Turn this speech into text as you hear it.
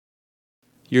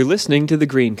You're listening to The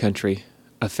Green Country,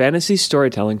 a fantasy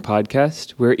storytelling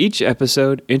podcast where each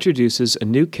episode introduces a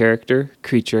new character,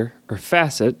 creature, or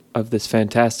facet of this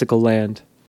fantastical land.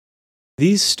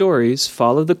 These stories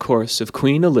follow the course of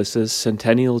Queen Alyssa's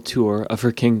centennial tour of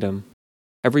her kingdom.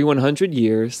 Every 100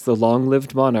 years, the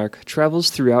long-lived monarch travels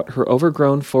throughout her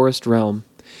overgrown forest realm,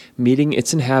 meeting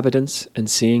its inhabitants and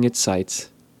seeing its sights.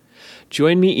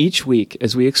 Join me each week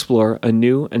as we explore a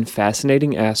new and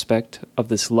fascinating aspect of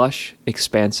this lush,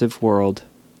 expansive world.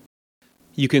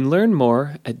 You can learn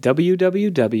more at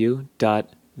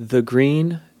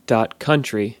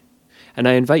www.thegreen.country, and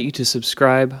I invite you to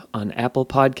subscribe on Apple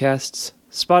Podcasts,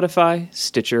 Spotify,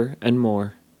 Stitcher, and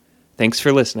more. Thanks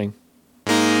for listening.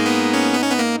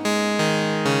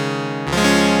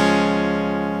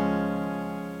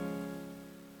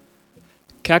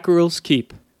 Kackaral's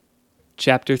Keep,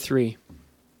 Chapter 3.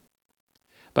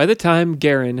 By the time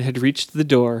Garren had reached the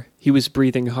door, he was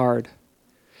breathing hard.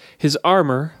 His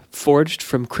armor, forged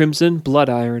from crimson blood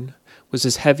iron, was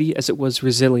as heavy as it was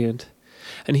resilient,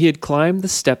 and he had climbed the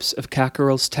steps of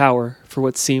Kackaral's tower for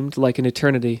what seemed like an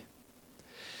eternity.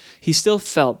 He still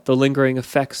felt the lingering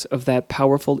effects of that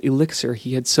powerful elixir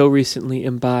he had so recently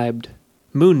imbibed,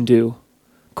 moon dew,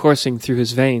 coursing through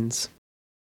his veins.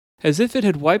 As if it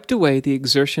had wiped away the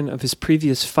exertion of his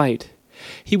previous fight,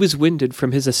 he was winded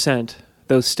from his ascent,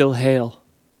 though still hale.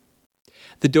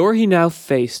 The door he now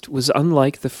faced was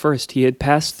unlike the first he had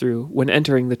passed through when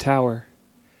entering the tower.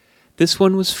 This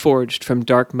one was forged from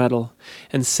dark metal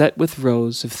and set with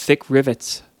rows of thick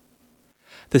rivets.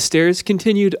 The stairs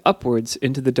continued upwards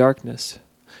into the darkness,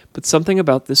 but something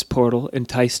about this portal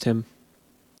enticed him.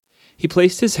 He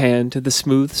placed his hand to the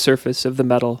smooth surface of the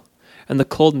metal, and the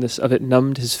coldness of it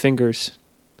numbed his fingers.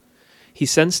 He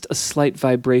sensed a slight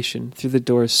vibration through the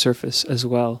door's surface as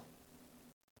well.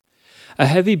 A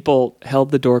heavy bolt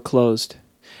held the door closed,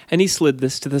 and he slid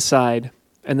this to the side,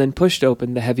 and then pushed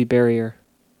open the heavy barrier.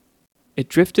 It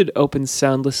drifted open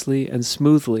soundlessly and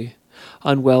smoothly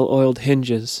on well-oiled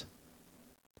hinges.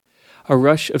 A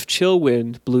rush of chill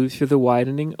wind blew through the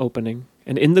widening opening,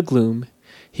 and in the gloom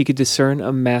he could discern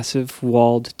a massive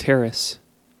walled terrace.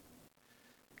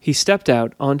 He stepped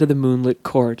out onto the moonlit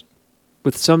court.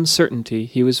 With some certainty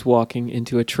he was walking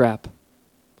into a trap.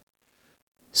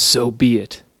 So be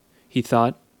it, he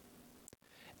thought.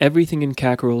 Everything in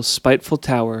Kackaral's spiteful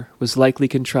tower was likely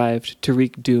contrived to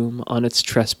wreak doom on its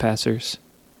trespassers.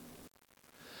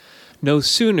 No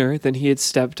sooner than he had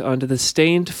stepped onto the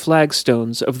stained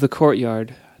flagstones of the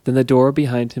courtyard than the door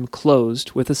behind him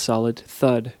closed with a solid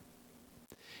thud.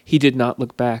 He did not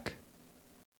look back.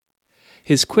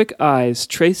 His quick eyes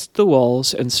traced the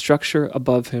walls and structure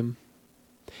above him.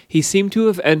 He seemed to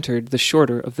have entered the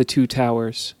shorter of the two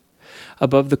towers.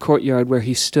 Above the courtyard where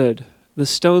he stood, the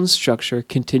stone structure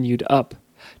continued up,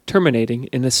 terminating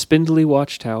in a spindly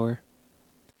watchtower.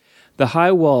 The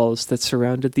high walls that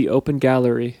surrounded the open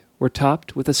gallery were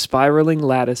topped with a spiraling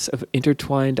lattice of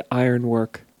intertwined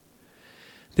ironwork.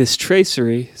 This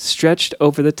tracery stretched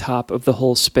over the top of the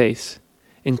whole space,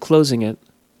 enclosing it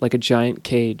like a giant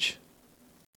cage.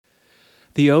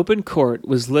 The open court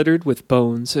was littered with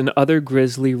bones and other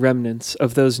grisly remnants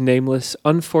of those nameless,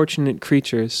 unfortunate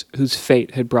creatures whose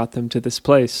fate had brought them to this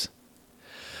place.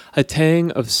 A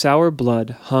tang of sour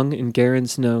blood hung in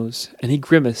Garren's nose, and he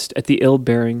grimaced at the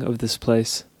ill-bearing of this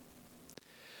place.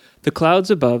 The clouds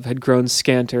above had grown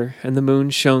scanter, and the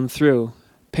moon shone through,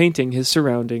 painting his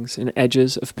surroundings in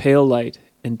edges of pale light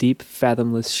and deep,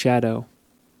 fathomless shadow.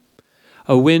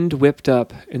 A wind whipped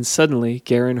up, and suddenly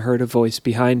Garren heard a voice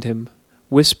behind him,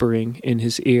 whispering in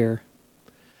his ear.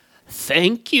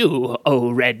 "Thank you,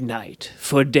 O Red Knight,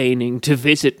 for deigning to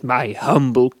visit my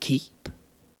humble keep."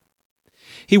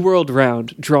 He whirled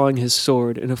round, drawing his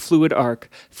sword in a fluid arc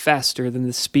faster than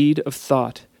the speed of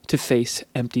thought to face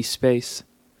empty space.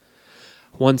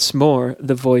 Once more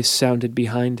the voice sounded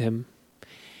behind him.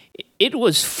 "It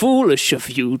was foolish of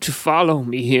you to follow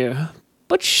me here,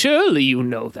 but surely you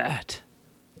know that."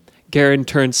 Garren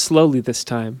turned slowly this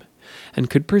time, and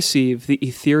could perceive the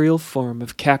ethereal form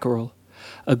of Kackaral,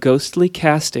 a ghostly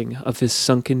casting of his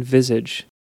sunken visage.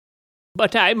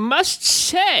 "But I must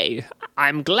say,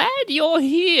 I'm glad you're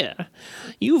here.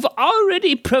 You've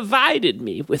already provided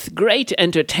me with great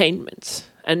entertainments,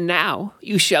 and now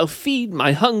you shall feed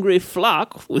my hungry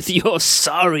flock with your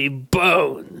sorry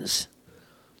bones."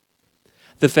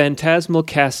 The phantasmal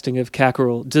casting of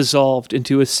Kackaral dissolved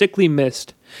into a sickly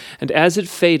mist, and as it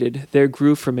faded, there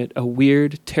grew from it a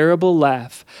weird, terrible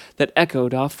laugh that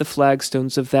echoed off the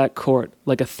flagstones of that court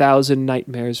like 1,000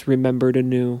 nightmares remembered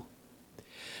anew.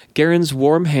 Garren's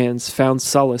warm hands found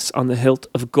solace on the hilt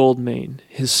of Goldmane,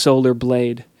 his solar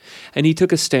blade, and he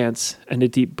took a stance and a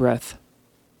deep breath.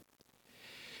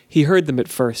 He heard them at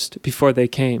first, before they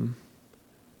came.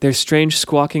 Their strange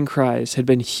squawking cries had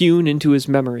been hewn into his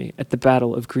memory at the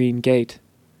Battle of Green Gate.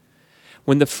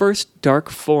 When the first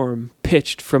dark form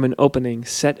pitched from an opening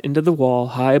set into the wall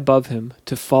high above him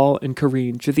to fall and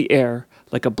careen through the air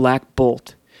like a black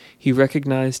bolt, he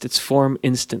recognized its form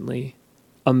instantly,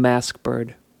 a mask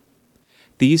bird.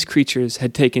 These creatures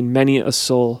had taken many a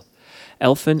soul,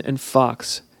 elfin and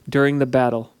fox, during the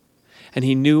battle, and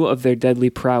he knew of their deadly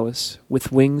prowess,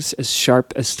 with wings as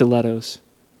sharp as stilettos.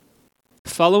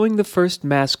 Following the first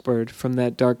mask bird from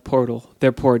that dark portal,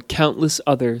 there poured countless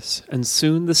others, and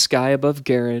soon the sky above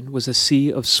Garren was a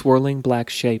sea of swirling black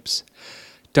shapes,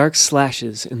 dark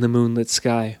slashes in the moonlit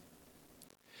sky.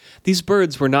 These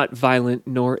birds were not violent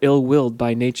nor ill-willed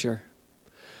by nature.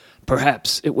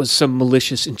 Perhaps it was some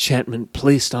malicious enchantment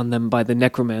placed on them by the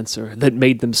necromancer that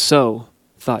made them so,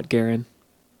 thought Garren.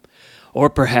 Or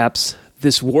perhaps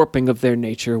this warping of their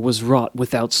nature was wrought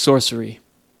without sorcery,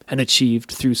 and achieved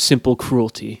through simple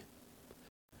cruelty.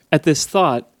 At this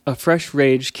thought, a fresh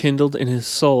rage kindled in his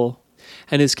soul,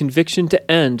 and his conviction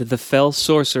to end the fell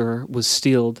sorcerer was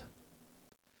steeled.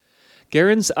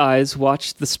 Garren's eyes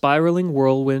watched the spiraling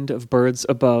whirlwind of birds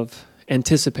above,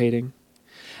 anticipating,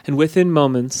 and within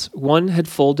moments one had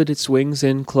folded its wings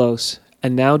in close,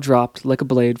 and now dropped like a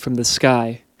blade from the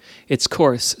sky, its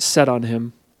course set on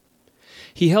him.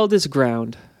 He held his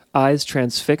ground, eyes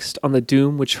transfixed on the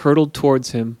doom which hurtled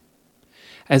towards him.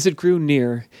 As it grew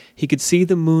near, he could see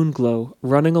the moon glow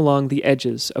running along the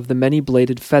edges of the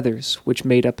many-bladed feathers which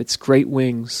made up its great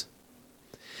wings.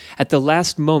 At the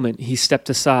last moment he stepped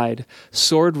aside,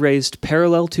 sword raised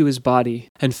parallel to his body,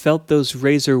 and felt those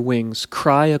razor wings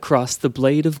cry across the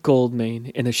blade of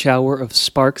Goldmane in a shower of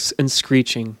sparks and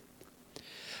screeching.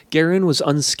 Garren was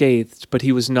unscathed, but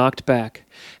he was knocked back,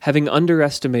 having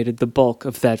underestimated the bulk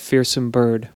of that fearsome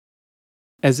bird.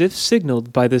 As if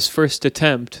signaled by this first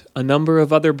attempt, a number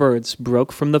of other birds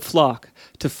broke from the flock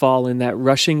to fall in that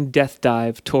rushing death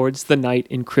dive towards the knight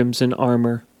in crimson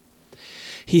armor.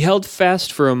 He held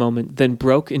fast for a moment, then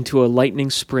broke into a lightning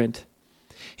sprint.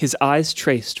 His eyes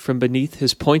traced from beneath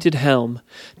his pointed helm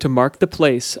to mark the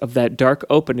place of that dark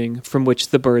opening from which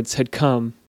the birds had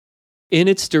come. In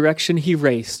its direction he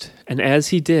raced, and as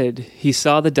he did, he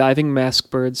saw the diving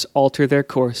mask birds alter their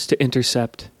course to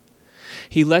intercept.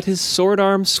 He let his sword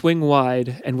arm swing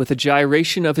wide, and with a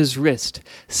gyration of his wrist,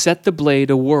 set the blade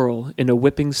a-whirl in a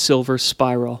whipping silver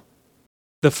spiral.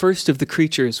 The first of the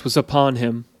creatures was upon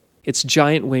him, its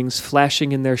giant wings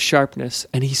flashing in their sharpness,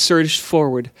 and he surged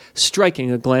forward,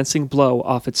 striking a glancing blow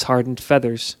off its hardened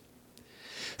feathers.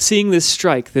 Seeing this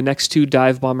strike, the next two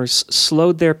dive-bombers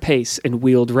slowed their pace and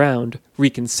wheeled round,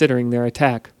 reconsidering their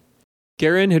attack.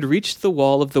 Garren had reached the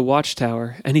wall of the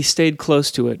watchtower, and he stayed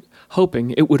close to it,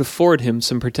 hoping it would afford him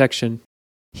some protection.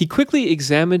 He quickly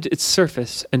examined its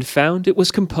surface and found it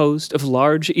was composed of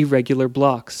large irregular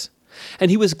blocks,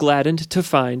 and he was gladdened to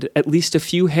find at least a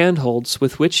few handholds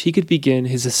with which he could begin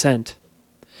his ascent.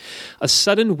 A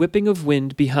sudden whipping of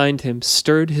wind behind him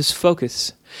stirred his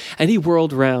focus, and he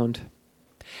whirled round.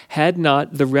 Had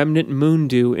not the remnant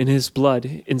moondew in his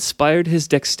blood inspired his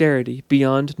dexterity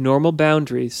beyond normal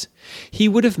boundaries, he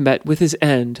would have met with his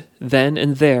end then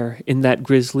and there in that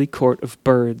grisly court of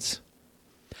birds.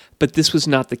 But this was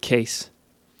not the case.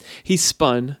 He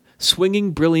spun,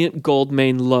 swinging brilliant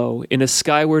Goldmane low in a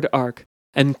skyward arc,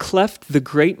 and cleft the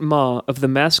great maw of the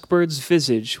mask-bird's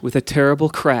visage with a terrible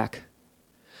crack.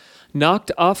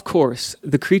 Knocked off course,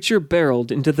 the creature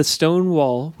barreled into the stone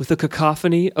wall with a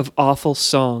cacophony of awful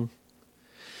song.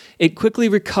 It quickly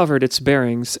recovered its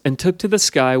bearings and took to the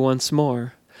sky once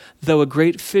more, though a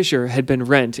great fissure had been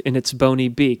rent in its bony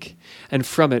beak, and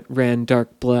from it ran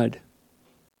dark blood.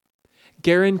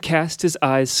 Garren cast his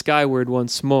eyes skyward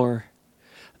once more.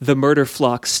 The murder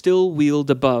flock still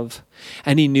wheeled above,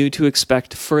 and he knew to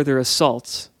expect further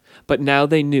assaults, but now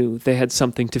they knew they had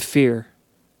something to fear.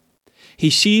 He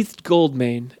sheathed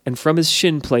Goldmane, and from his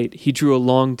shin plate he drew a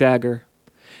long dagger.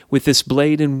 With this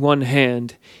blade in one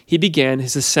hand, he began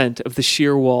his ascent of the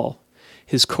sheer wall,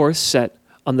 his course set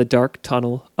on the dark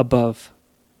tunnel above.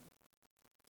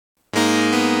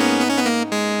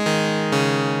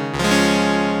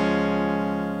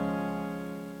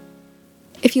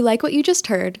 If you like what you just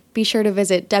heard, be sure to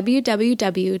visit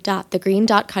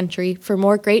www.thegreen.country for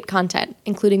more great content,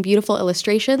 including beautiful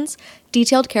illustrations,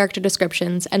 detailed character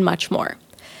descriptions, and much more.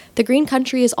 The Green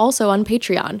Country is also on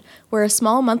Patreon, where a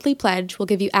small monthly pledge will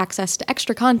give you access to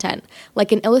extra content,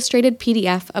 like an illustrated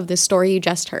PDF of the story you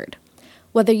just heard.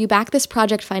 Whether you back this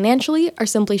project financially or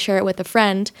simply share it with a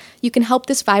friend, you can help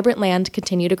this vibrant land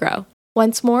continue to grow.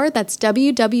 Once more, that's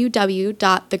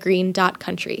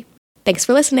www.thegreen.country. Thanks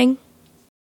for listening.